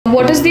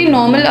What is the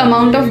normal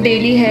amount of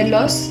daily hair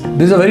loss?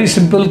 This is a very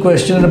simple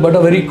question but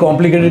a very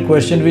complicated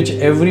question which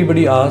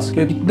everybody asks.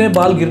 कि कितने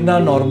बाल गिरना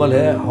normal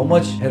है? How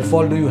much hair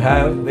fall do you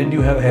have when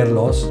you have hair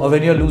loss? Or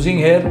when you are losing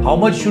hair, how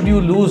much should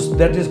you lose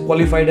that is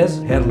qualified as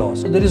hair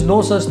loss? So there is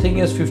no such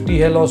thing as 50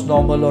 hair loss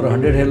normal or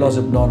 100 hair loss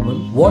abnormal.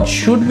 What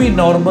should be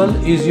normal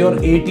is your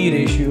AT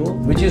ratio,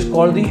 which is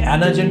called the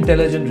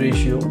anagen-telogen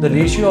ratio, the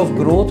ratio of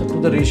growth to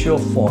the ratio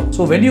of fall.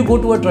 So when you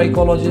go to a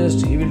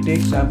trichologist, he will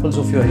take samples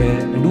of your hair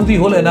and do the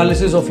whole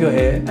analysis of your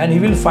hair and he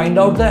will find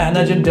out the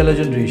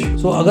anagen-telogen ratio.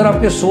 So अगर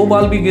आपके 100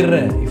 बाल भी गिर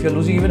रहे हैं, if you are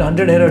losing even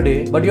 100 hair a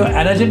day, but your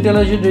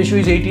anagen-telogen ratio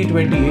is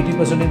 80-20,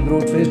 80% in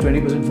growth phase,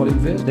 20% falling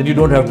phase, then you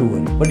don't have to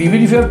worry. But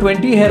even if you have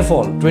 20 hair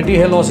fall, 20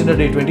 hair loss in a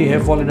day, 20 hair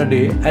fall in a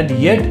day, and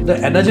yet the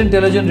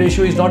anagen-telogen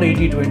ratio is not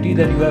 80-20,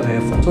 then you have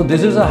hair fall. So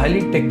this is a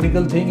highly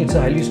technical thing, it's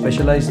a highly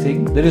specialized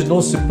thing. There is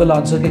no simple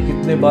answer कि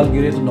कितने बाल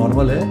गिरे तो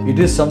normal है. It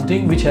is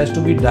something which has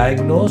to be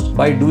diagnosed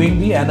by doing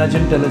the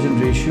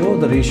anagen-telogen ratio,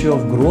 the ratio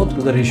of growth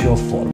to the ratio of fall.